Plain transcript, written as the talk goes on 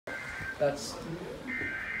That's...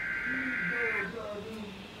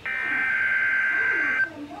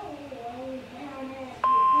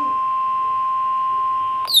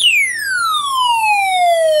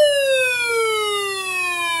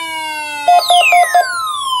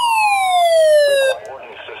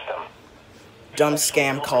 Dumb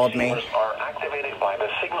scam called me. Are activated by the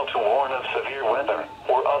signal to warn of severe weather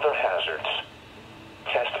or other hazards.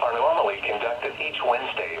 Tests are normally conducted each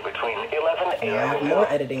Wednesday between 11 a.m. and more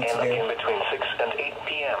editing to do. in between 6 and 8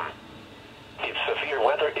 p.m. If severe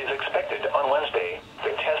weather is expected on Wednesday,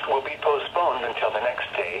 the test will be postponed until the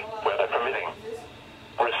next day, weather permitting.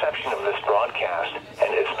 Reception of this broadcast,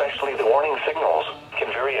 and especially the warning signals,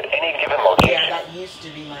 can vary at any given location. Yeah, that used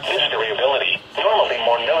to be my This variability, normally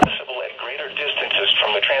more noticeable at greater distances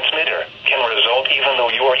from the transmitter, can result even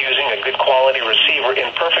though you are using a good quality receiver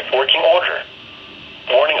in perfect working order.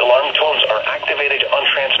 Warning alarm tones are activated on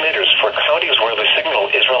transmitters for counties where the signal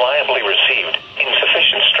is reliably received, in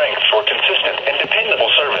sufficient strength for consistent and dependable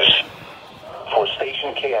service. For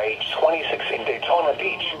station KIH 26 in Daytona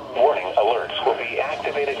Beach, warning alerts will be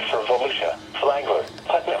activated for Volusia, Flagler,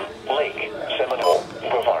 Putnam, Lake, Seminole,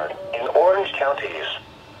 Brevard, and Orange counties.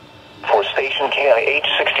 For station KIH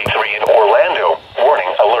 63 in Orlando,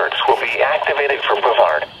 warning alerts will be activated for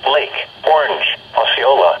Brevard, Lake, Orange,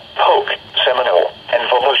 Osceola, Polk, Seminole, and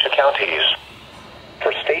Volusia counties.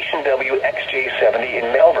 For station WXJ70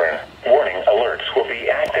 in Melbourne, warning alerts will be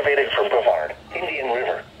activated for Brevard, Indian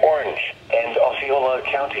River, Orange, and Osceola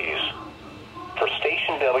counties. For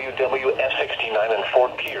station WWF69 in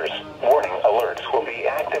Fort Pierce, warning alerts will be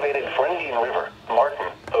activated for Indian River, Martin,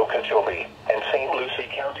 Okeechobee, and St. Lucie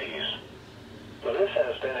counties. This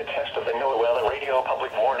has been a test of the NOAA Radio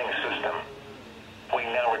Public Warning System. We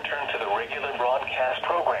now return to the regular broadcast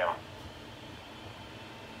program.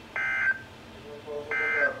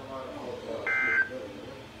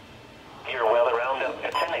 Your weather roundup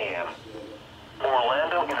at 10 a.m.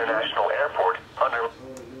 Orlando International